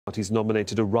Party's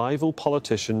nominated a rival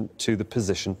politician to the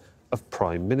position of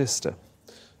Prime Minister.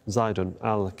 Zeidon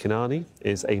Alkinani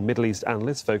is a Middle East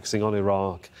analyst focusing on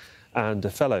Iraq and a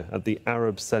fellow at the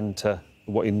Arab Centre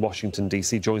in Washington,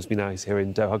 D.C. Joins me now. He's here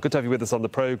in Doha. Good to have you with us on the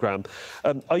programme.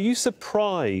 Are you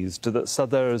surprised that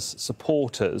Sadr's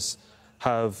supporters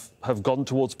have gone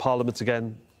towards Parliament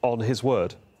again on his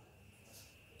word?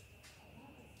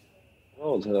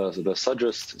 Well, the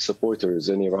Sadrist supporters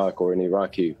in Iraq, or in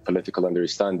Iraqi political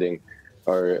understanding,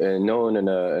 are known in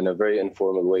a very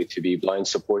informal way to be blind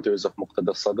supporters of Muqtada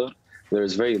Al-Sadr. There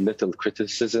is very little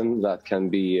criticism that can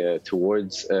be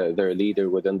towards their leader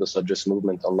within the Sadrist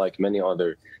movement, unlike many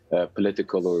other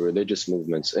political or religious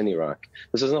movements in Iraq.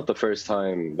 This is not the first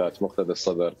time that Muqtada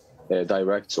Al-Sadr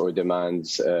directs or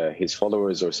demands his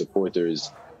followers or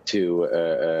supporters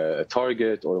to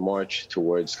target or march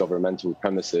towards governmental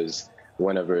premises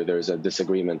whenever there's a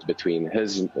disagreement between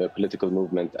his political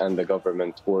movement and the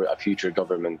government, or a future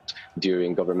government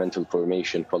during governmental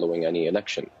formation following any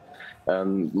election.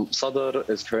 Sadr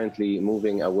is currently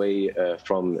moving away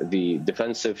from the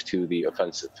defensive to the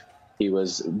offensive. He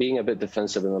was being a bit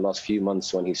defensive in the last few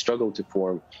months when he struggled to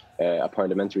form a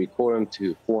parliamentary quorum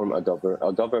to form a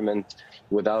government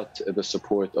without the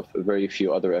support of very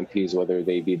few other MPs, whether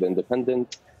they be the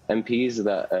independent MPs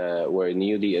that were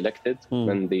newly elected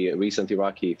in the recent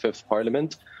Iraqi Fifth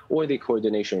Parliament, or the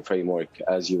coordination framework,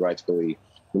 as you rightfully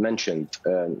mentioned.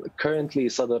 Currently,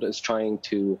 Sadr is trying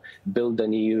to build a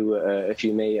new, if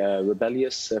you may,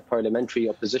 rebellious parliamentary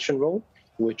opposition role,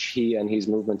 which he and his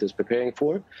movement is preparing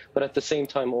for, but at the same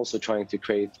time also trying to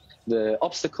create the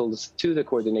obstacles to the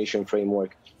coordination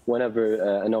framework whenever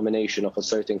a nomination of a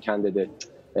certain candidate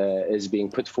is being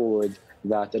put forward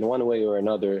that in one way or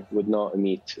another would not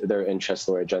meet their interests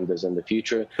or agendas in the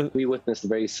future. We witnessed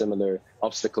very similar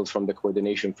obstacles from the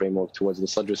coordination framework towards the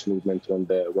Sadrist movement when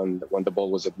the ball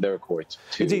was at their court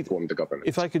to form the government.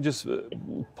 If I could just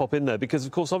pop in there, because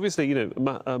of course, obviously, you know,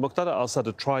 Muqtada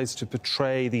Al-Sadr tries to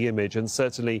portray the image, and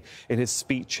certainly in his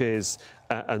speeches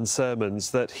and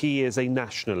sermons, that he is a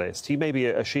nationalist. He may be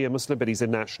a Shia Muslim, but he's a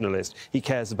nationalist. He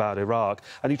cares about Iraq,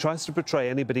 and he tries to portray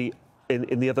anybody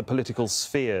in the other political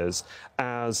spheres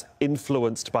as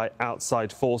influenced by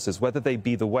outside forces, whether they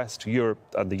be the West, Europe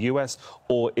and the US,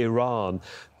 or Iran.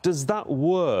 Does that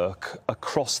work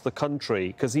across the country?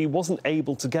 Because he wasn't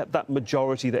able to get that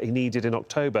majority that he needed in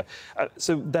October.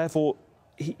 So therefore,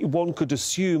 one could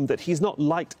assume that he's not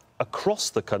liked across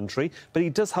the country, but he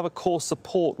does have a core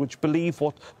support which believes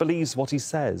what he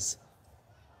says.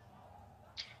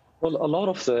 Well, a lot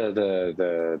of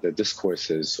the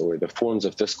discourses, or the forms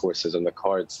of discourses and the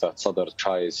cards that Sadr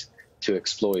tries to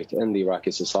exploit in the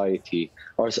Iraqi society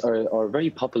are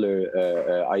very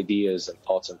popular ideas and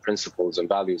thoughts and principles and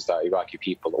values that Iraqi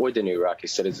people, ordinary Iraqi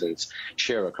citizens,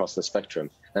 share across the spectrum.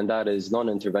 And that is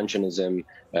non-interventionism,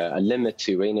 a limit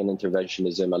to Iranian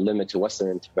interventionism, a limit to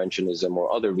Western interventionism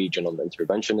or other regional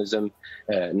interventionism.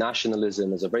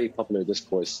 Nationalism is a very popular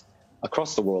discourse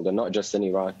across the world, and not just in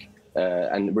Iraq.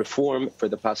 And reform for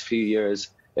the past few years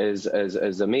is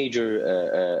a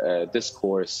major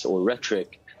discourse or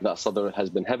rhetoric that Sadr has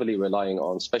been heavily relying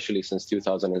on, especially since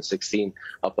 2016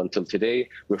 up until today.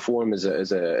 Reform is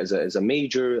a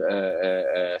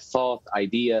major thought,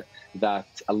 idea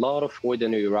that a lot of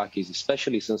ordinary Iraqis,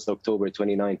 especially since the October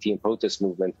 2019 protest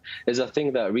movement, is a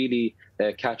thing that really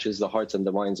catches the hearts and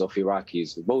the minds of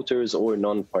Iraqis, voters or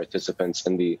non-participants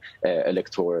in the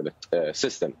electoral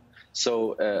system.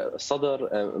 So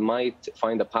Sadr might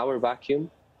find a power vacuum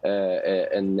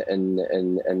in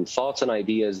thoughts and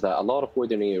ideas that a lot of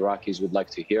ordinary Iraqis would like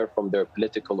to hear from their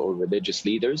political or religious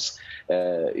leaders.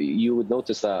 You would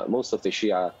notice that most of the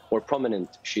Shia, or prominent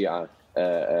Shia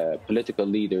political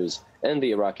leaders in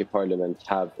the Iraqi parliament,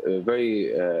 have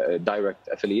very direct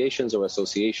affiliations or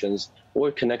associations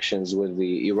or connections with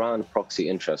the Iran proxy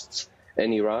interests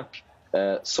in Iraq.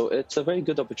 So it's a very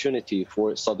good opportunity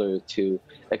for Sadr to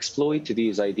exploit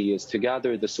these ideas, to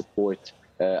gather the support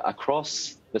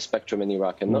across the spectrum in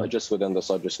Iraq, and not just within the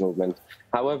Sadrist movement.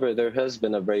 However, there has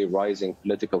been a very rising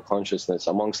political consciousness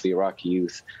amongst the Iraqi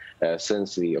youth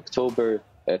since the October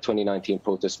 2019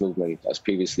 protest movement, as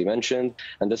previously mentioned.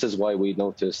 And this is why we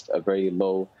noticed a very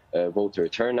low voter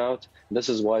turnout. This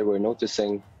is why we're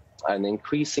noticing an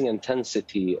increasing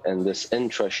intensity in this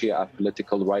intra-Shia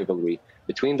political rivalry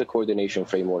between the coordination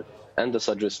framework and the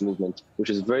Sadrist movement,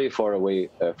 which is very far away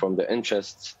from the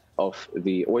interests of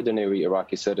the ordinary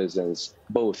Iraqi citizens,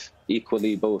 both the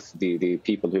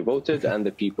people who voted and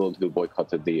the people who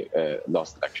boycotted the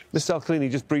last election. Mr. Alkinani,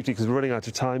 just briefly, because we're running out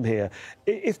of time here,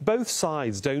 if both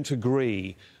sides don't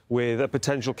agree with a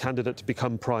potential candidate to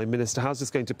become Prime Minister. How's this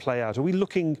going to play out? Are we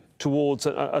looking towards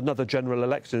another general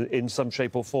election in some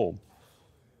shape or form?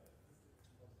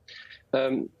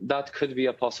 That could be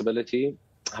a possibility.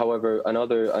 However,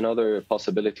 another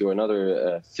possibility or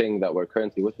another thing that we're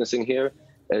currently witnessing here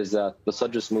is that the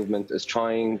Sadrist movement is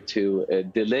trying to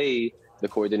delay the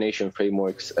coordination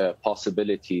framework's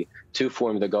possibility to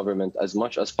form the government as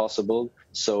much as possible,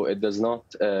 so it does not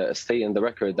stay in the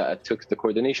record that it took the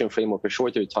coordination framework a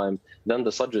shorter time than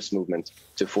the Sadrist movement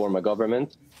to form a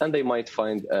government, and they might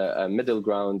find a middle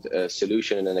ground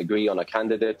solution and agree on a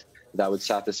candidate that would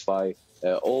satisfy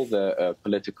all the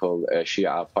political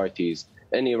Shia parties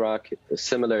in Iraq,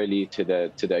 similarly to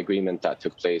the agreement that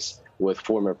took place with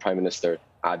former Prime Minister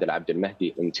Adel Abdel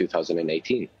Mahdi in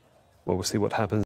 2018. Well, we'll see what happens.